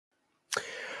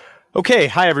Okay,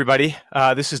 hi everybody.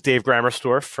 This is Dave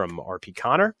Grammersdorf from RP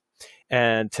Connor,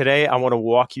 and today I want to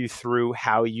walk you through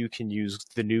how you can use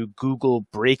the new Google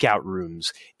Breakout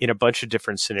Rooms in a bunch of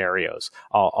different scenarios.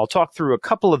 I'll talk through a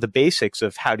couple of the basics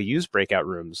of how to use Breakout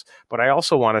Rooms, but I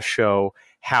also want to show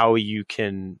how you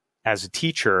can, as a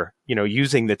teacher,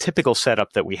 using the typical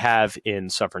setup that we have in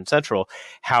Suffern Central,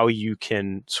 how you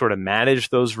can sort of manage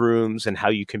those rooms and how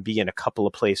you can be in a couple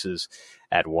of places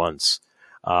at once.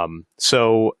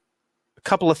 So a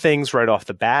couple of things right off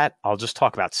the bat. I'll just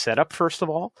talk about setup first of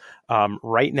all.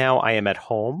 Right now I am at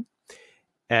home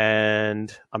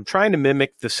and I'm trying to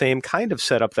mimic the same kind of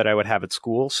setup that I would have at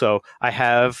school. So I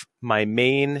have my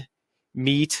main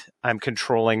Meet I'm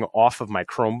controlling off of my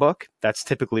Chromebook. That's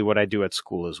typically what I do at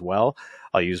school as well.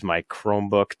 I'll use my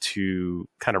Chromebook to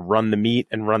kind of run the Meet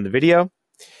and run the video.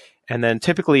 And then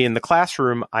typically in the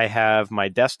classroom, I have my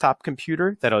desktop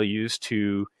computer that I'll use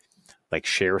to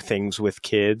share things with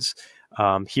kids.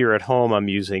 Here at home, I'm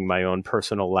using my own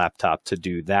personal laptop to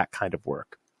do that kind of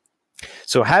work.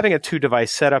 So having a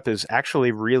two-device setup is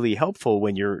actually really helpful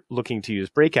when you're looking to use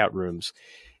breakout rooms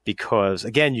because,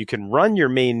 again, you can run your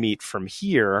main Meet from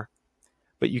here,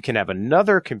 but you can have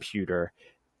another computer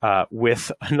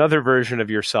with another version of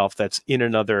yourself that's in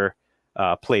another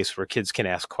place where kids can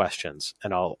ask questions.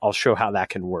 And I'll show how that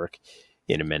can work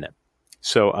in a minute.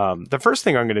 So the first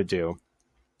thing I'm going to do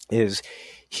is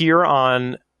here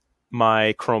on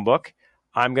my Chromebook,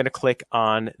 I'm going to click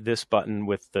on this button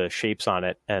with the shapes on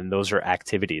it, and those are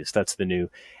activities. That's the new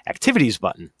activities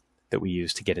button that we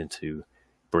use to get into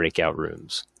breakout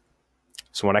rooms.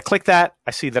 So when I click that,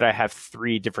 I see that I have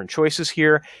 3 different choices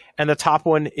here, and the top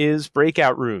one is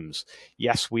breakout rooms.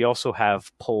 Yes, we also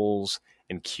have polls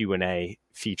and Q&A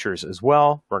features as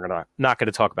well. We're not going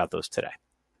to talk about those today.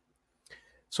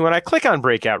 So when I click on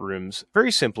breakout rooms,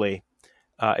 very simply,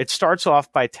 it starts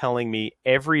off by telling me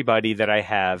everybody that I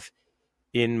have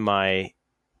in my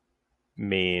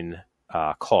main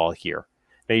call here.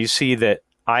 Now you see that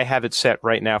I have it set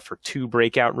right now for 2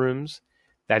 breakout rooms.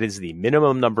 That is the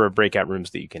minimum number of breakout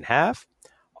rooms that you can have.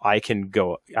 I can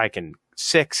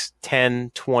 6,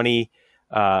 10, 20.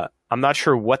 I'm not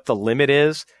sure what the limit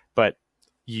is, but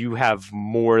you have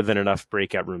more than enough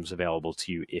breakout rooms available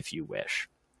to you if you wish.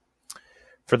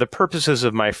 For the purposes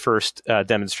of my first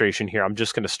demonstration here, I'm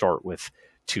just going to start with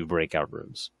 2 breakout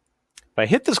rooms. If I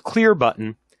hit this clear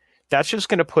button, that's just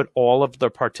going to put all of the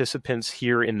participants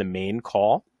here in the main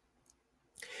call,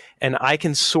 and I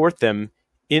can sort them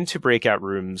into breakout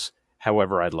rooms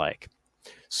however I'd like.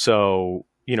 So,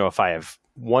 if I have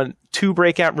 2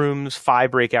 breakout rooms,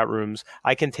 5 breakout rooms,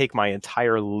 I can take my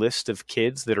entire list of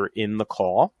kids that are in the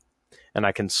call, and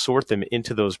I can sort them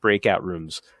into those breakout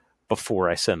rooms before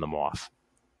I send them off.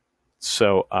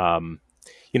 So,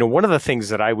 one of the things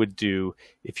that I would do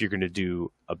if you're going to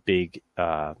do a big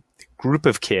group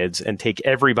of kids and take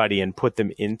everybody and put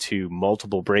them into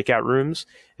multiple breakout rooms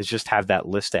is just have that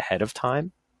list ahead of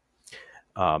time.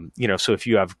 So if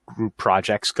you have group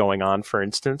projects going on, for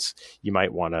instance, you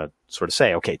might want to sort of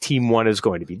say, okay, team 1 is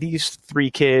going to be these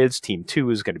 3 kids, team 2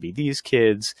 is going to be these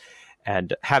kids,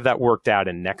 and have that worked out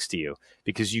and next to you,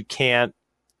 because you can't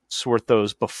sort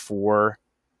those before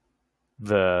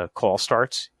the call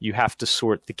starts. You have to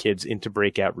sort the kids into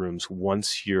breakout rooms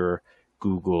once your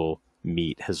Google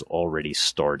Meet has already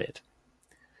started.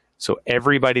 So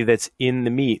everybody that's in the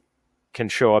Meet can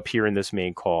show up here in this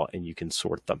main call and you can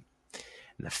sort them.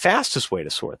 And the fastest way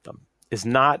to sort them is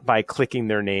not by clicking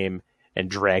their name and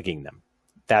dragging them.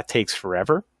 That takes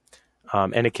forever,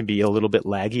 and it can be a little bit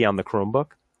laggy on the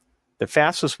Chromebook. The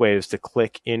fastest way is to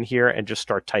click in here and just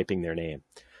start typing their name.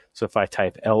 So if I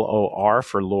type LOR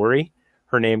for Lori,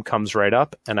 her name comes right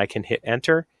up, and I can hit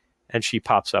enter, and she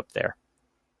pops up there.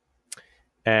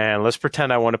 And let's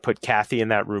pretend I want to put Cathy in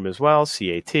that room as well,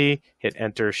 CAT, hit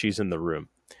enter, she's in the room.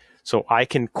 So I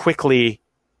can quickly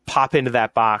pop into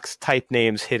that box, type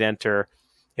names, hit enter.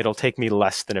 It'll take me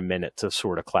less than a minute to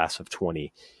sort a class of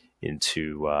 20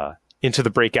 into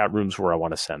the breakout rooms where I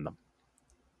want to send them.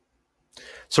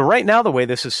 So right now, the way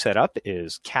this is set up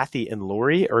is Cathy and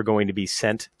Lori are going to be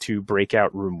sent to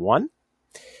breakout room 1.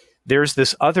 There's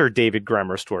this other David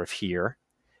Grammersdorf here.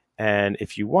 And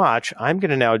if you watch, I'm going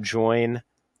to now join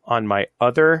on my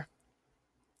other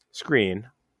screen.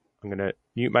 I'm going to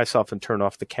mute myself and turn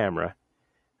off the camera.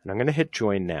 And I'm going to hit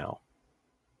join now.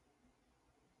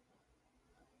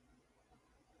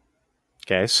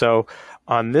 Okay, so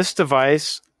on this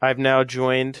device, I've now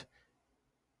joined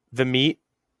the Meet,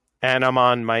 and I'm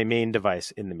on my main device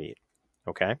in the Meet.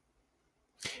 Okay?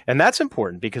 And that's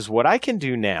important because what I can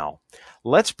do now,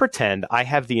 let's pretend I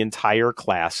have the entire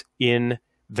class in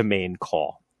the main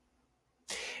call.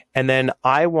 And then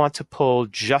I want to pull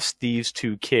just these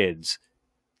two kids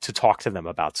to talk to them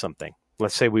about something.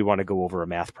 Let's say we want to go over a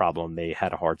math problem they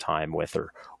had a hard time with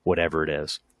or whatever it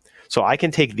is. So I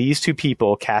can take these two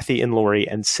people, Cathy and Lori,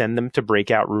 and send them to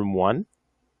breakout room 1.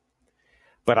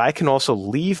 But I can also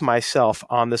leave myself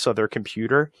on this other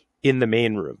computer in the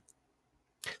main room.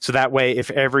 So that way, if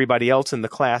everybody else in the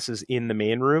class is in the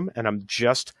main room and I'm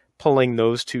just pulling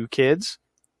those two kids,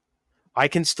 I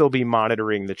can still be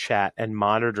monitoring the chat and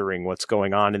monitoring what's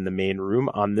going on in the main room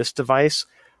on this device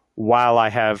while I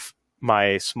have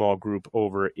my small group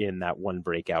over in that one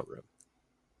breakout room.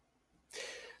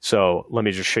 So let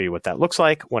me just show you what that looks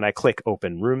like. When I click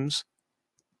Open Rooms,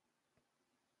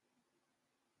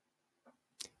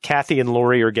 Cathy and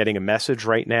Lori are getting a message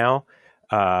right now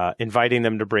inviting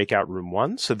them to breakout room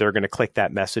 1. So they're going to click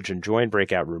that message and join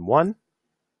breakout room 1.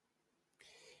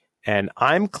 And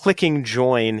I'm clicking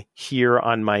join here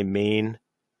on my main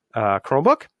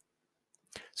Chromebook.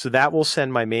 So that will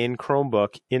send my main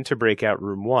Chromebook into breakout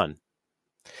room 1.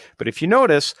 But if you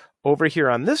notice, over here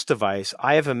on this device,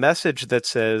 I have a message that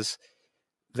says,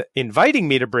 inviting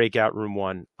me to breakout room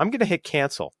 1, I'm going to hit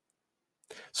cancel.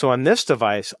 So on this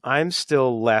device, I'm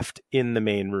still left in the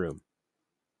main room.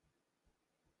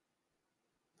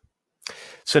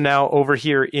 So now over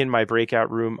here in my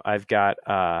breakout room, I've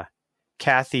got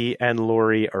Cathy and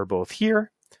Lori are both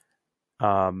here.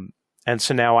 And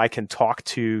so now I can talk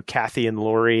to Cathy and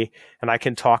Lori, and I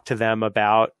can talk to them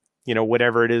about, you know,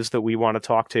 whatever it is that we want to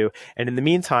talk to. And in the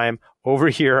meantime, over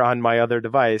here on my other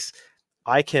device,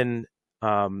 I can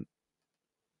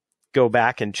go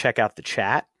back and check out the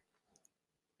chat.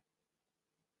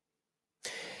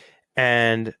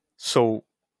 And so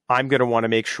I'm going to want to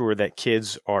make sure that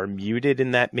kids are muted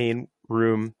in that main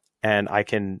room and I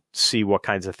can see what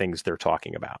kinds of things they're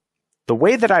talking about. The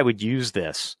way that I would use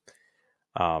this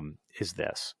is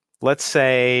this. Let's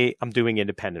say I'm doing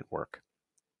independent work.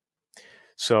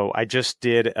 So I just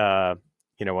did a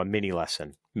mini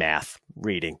lesson, math,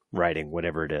 reading, writing,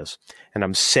 whatever it is, and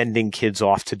I'm sending kids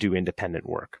off to do independent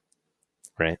work,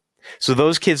 right? So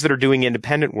those kids that are doing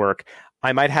independent work,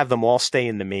 I might have them all stay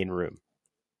in the main room.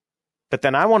 But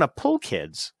then I want to pull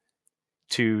kids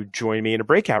to join me in a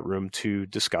breakout room to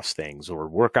discuss things or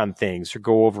work on things or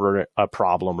go over a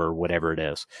problem or whatever it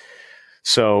is.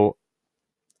 So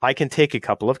I can take a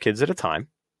couple of kids at a time,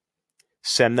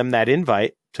 send them that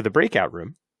invite to the breakout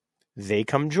room. They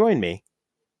come join me,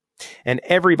 and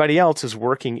everybody else is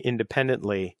working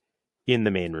independently in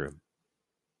the main room.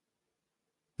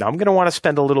 Now I'm going to want to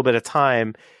spend a little bit of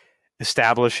time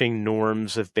establishing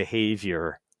norms of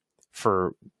behavior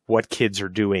for what kids are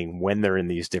doing when they're in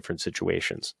these different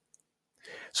situations.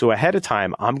 So ahead of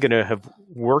time, I'm going to have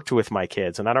worked with my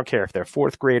kids, and I don't care if they're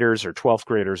 4th graders or 12th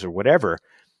graders or whatever.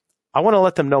 I want to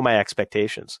let them know my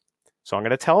expectations. So I'm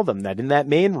going to tell them that in that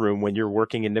main room, when you're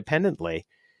working independently,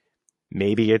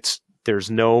 maybe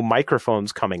there's no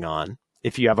microphones coming on.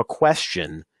 If you have a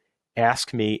question,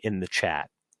 ask me in the chat.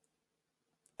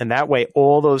 And that way,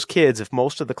 all those kids, if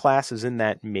most of the class is in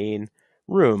that main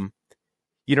room,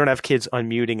 you don't have kids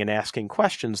unmuting and asking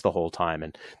questions the whole time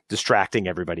and distracting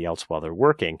everybody else while they're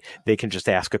working. They can just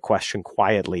ask a question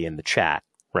quietly in the chat,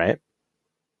 right?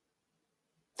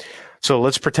 So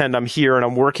let's pretend I'm here and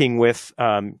I'm working with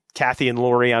Cathy and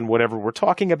Lori on whatever we're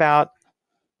talking about.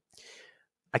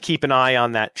 I keep an eye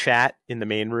on that chat in the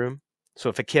main room. So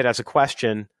if a kid has a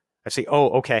question, I say, oh,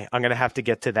 okay, I'm going to have to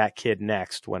get to that kid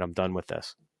next when I'm done with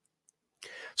this.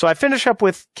 So I finish up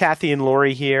with Cathy and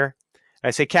Lori here.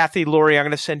 I say, Cathy, Lori, I'm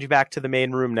going to send you back to the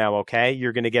main room now, okay?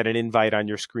 You're going to get an invite on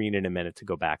your screen in a minute to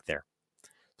go back there.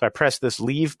 So I press this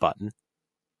leave button.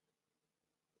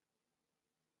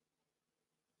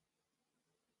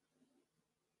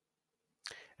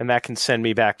 And that can send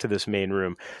me back to this main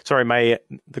room. Sorry,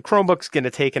 the Chromebook's going to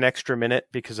take an extra minute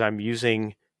because I'm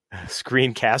using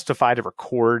Screencastify to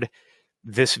record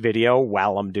this video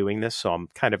while I'm doing this. So I'm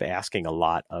kind of asking a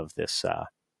lot of this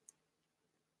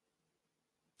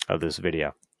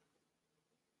video.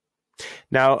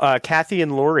 Now, Cathy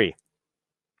and Lori,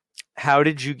 how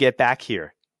did you get back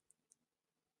here?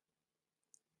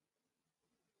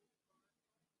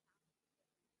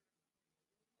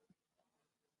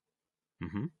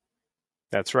 Mm-hmm.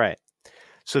 That's right.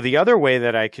 So the other way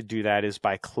that I could do that is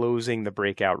by closing the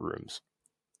breakout rooms.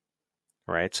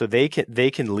 All right. So they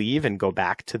can leave and go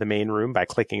back to the main room by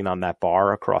clicking on that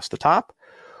bar across the top,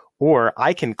 or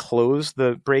I can close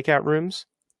the breakout rooms.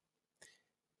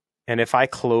 And if I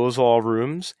close all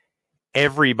rooms,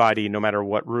 everybody, no matter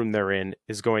what room they're in,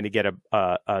 is going to get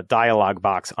a dialog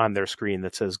box on their screen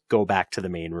that says, go back to the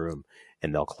main room.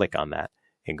 And they'll click on that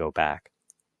and go back.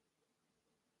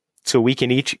 So we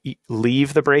can each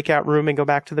leave the breakout room and go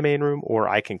back to the main room, or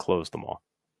I can close them all.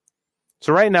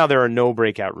 So right now there are no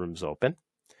breakout rooms open.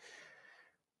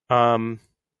 But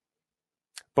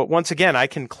once again, I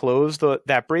can close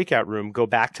that breakout room, go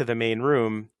back to the main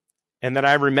room, and then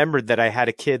I remembered that I had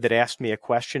a kid that asked me a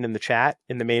question in the chat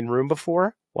in the main room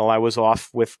before while I was off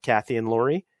with Cathy and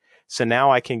Lori. So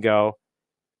now I can go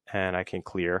and I can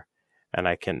clear and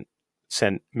I can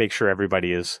make sure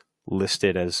everybody is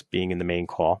listed as being in the main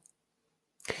call.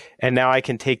 And now I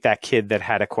can take that kid that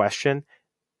had a question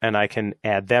and I can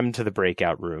add them to the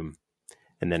breakout room.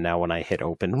 And then now when I hit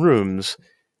open rooms,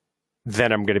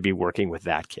 then I'm going to be working with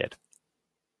that kid.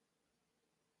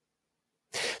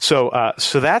 So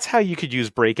that's how you could use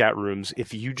breakout rooms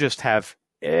if you just have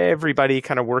everybody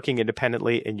kind of working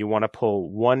independently and you want to pull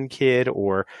one kid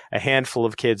or a handful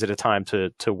of kids at a time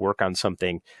to work on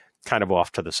something kind of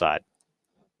off to the side.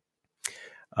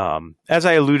 As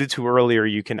I alluded to earlier,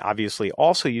 you can obviously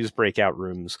also use breakout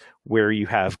rooms where you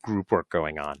have group work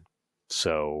going on.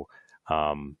 So,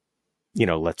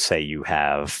 let's say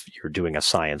you're doing a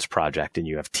science project and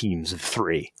you have teams of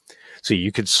 3. So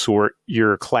you could sort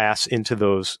your class into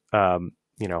those,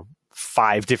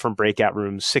 5 different breakout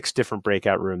rooms, 6 different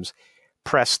breakout rooms,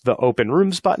 press the open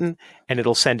rooms button, and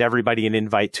it'll send everybody an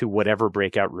invite to whatever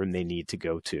breakout room they need to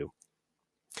go to.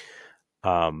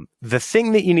 The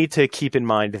thing that you need to keep in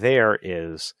mind there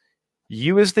is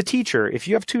you as the teacher, if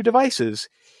you have 2 devices,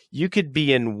 you could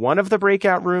be in one of the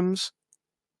breakout rooms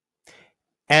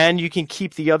and you can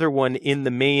keep the other one in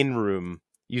the main room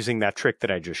using that trick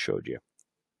that I just showed you.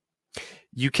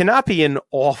 You cannot be in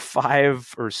all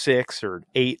 5 or 6 or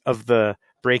 8 of the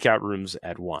breakout rooms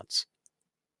at once.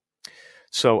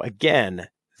 So again,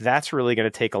 that's really going to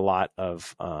take a lot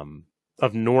of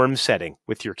norm setting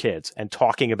with your kids and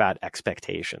talking about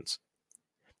expectations.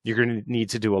 You're going to need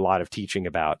to do a lot of teaching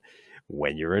about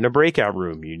when you're in a breakout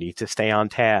room, you need to stay on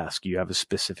task. You have a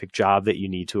specific job that you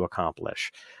need to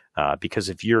accomplish. Because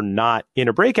if you're not in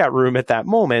a breakout room at that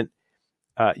moment,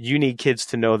 you need kids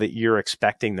to know that you're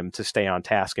expecting them to stay on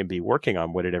task and be working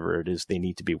on whatever it is they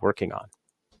need to be working on.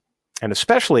 And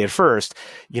especially at first,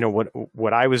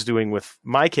 what I was doing with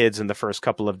my kids in the first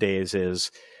couple of days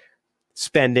is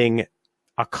spending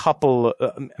a couple,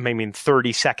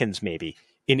 30 seconds maybe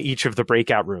in each of the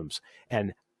breakout rooms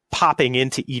and popping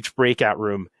into each breakout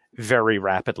room very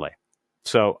rapidly.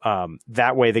 So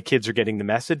that way the kids are getting the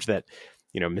message that,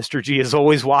 Mr. G is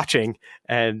always watching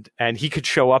and he could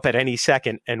show up at any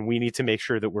second and we need to make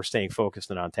sure that we're staying focused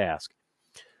and on task.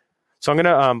 So I'm going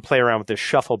to play around with this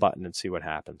shuffle button and see what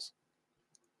happens.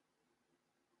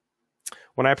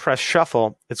 When I press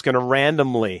shuffle, it's going to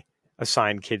randomly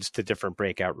assign kids to different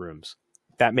breakout rooms.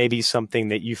 That may be something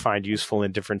that you find useful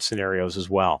in different scenarios as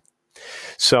well.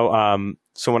 So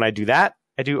when I do that,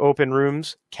 I do open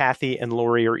rooms. Cathy and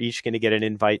Lori are each going to get an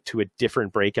invite to a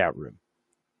different breakout room.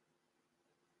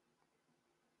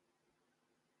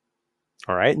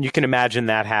 All right, and you can imagine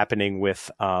that happening with,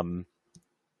 with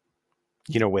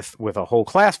a whole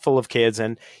class full of kids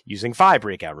and using 5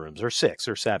 breakout rooms or 6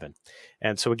 or 7.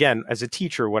 And so again, as a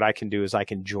teacher, what I can do is I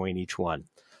can join each one.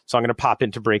 So I'm going to pop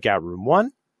into breakout room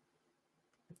 1.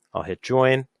 I'll hit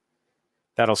join.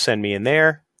 That'll send me in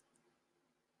there.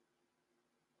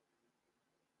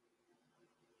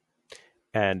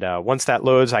 And once that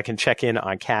loads, I can check in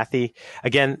on Cathy.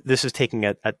 Again, this is taking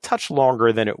a touch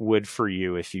longer than it would for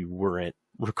you if you weren't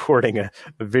recording a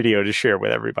video to share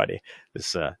with everybody.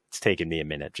 It's taken me a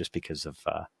minute just because of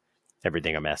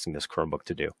everything I'm asking this Chromebook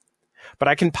to do. But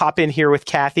I can pop in here with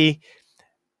Cathy,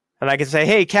 and I can say,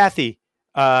 hey, Cathy,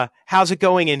 how's it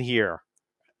going in here?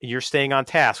 You're staying on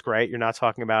task, right? You're not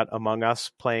talking about Among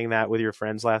Us playing that with your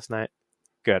friends last night?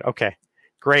 Good. Okay.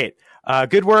 Great.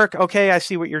 Good work. Okay, I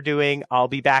see what you're doing. I'll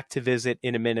be back to visit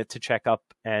in a minute to check up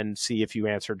and see if you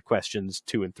answered questions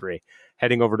 2 and 3.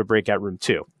 Heading over to breakout room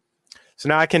 2. So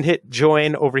now I can hit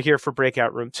join over here for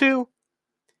breakout room 2.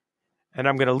 And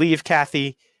I'm going to leave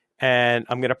Cathy and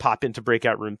I'm going to pop into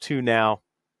breakout room 2 now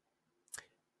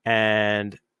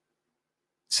and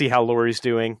see how Lori's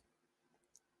doing.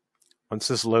 Once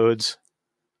this loads.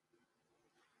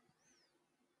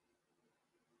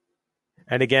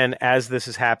 And again, as this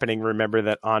is happening, remember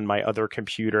that on my other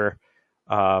computer,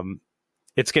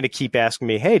 it's going to keep asking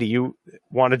me, hey, do you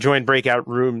want to join breakout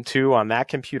room 2 on that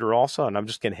computer also? And I'm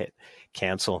just going to hit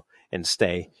cancel and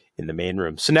stay in the main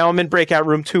room. So now I'm in breakout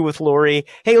room 2 with Lori.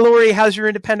 Hey, Lori, how's your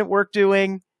independent work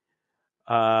doing?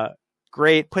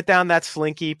 Great. Put down that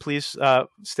slinky. Please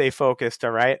stay focused,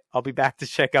 all right? I'll be back to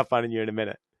check up on you in a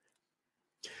minute.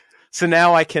 So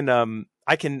now I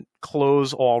can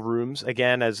close all rooms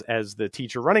again as the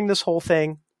teacher running this whole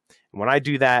thing. And when I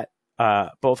do that,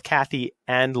 both Cathy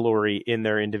and Lori in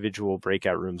their individual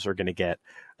breakout rooms are going to get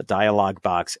a dialog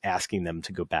box asking them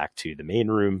to go back to the main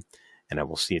room, and I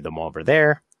will see them over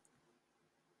there.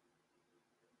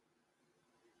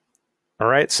 All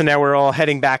right, so now we're all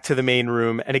heading back to the main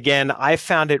room. And again, I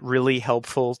found it really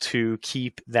helpful to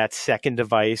keep that second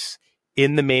device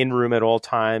in the main room at all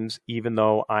times, even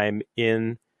though I'm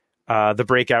in the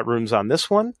breakout rooms on this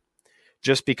one,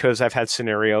 just because I've had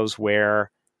scenarios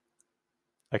where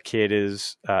a kid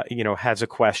is, has a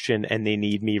question and they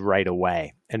need me right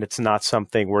away. And it's not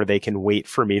something where they can wait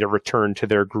for me to return to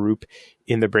their group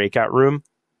in the breakout room.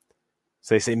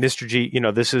 So they say, Mr. G,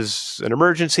 this is an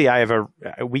emergency.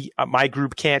 My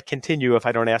group can't continue if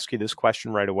I don't ask you this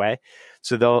question right away.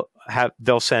 So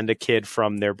they'll send a kid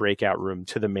from their breakout room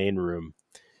to the main room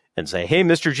and say, hey,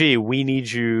 Mr. G, we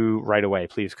need you right away.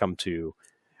 Please come to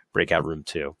breakout room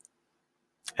 2.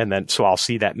 And then, so I'll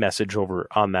see that message over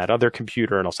on that other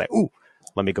computer and I'll say, ooh,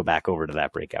 let me go back over to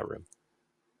that breakout room.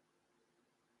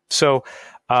 So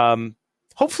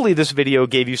hopefully this video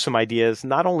gave you some ideas,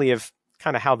 not only of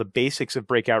kind of how the basics of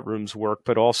breakout rooms work,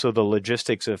 but also the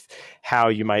logistics of how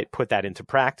you might put that into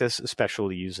practice,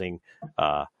 especially using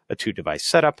a 2-device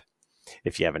setup.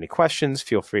 If you have any questions,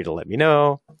 feel free to let me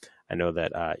know. I know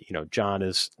that, John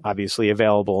is obviously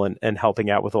available and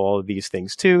helping out with all of these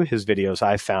things too. His videos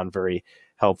I found very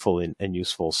helpful and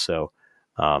useful. So,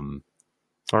 all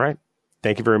right.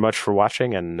 Thank you very much for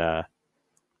watching, and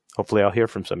hopefully I'll hear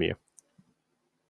from some of you.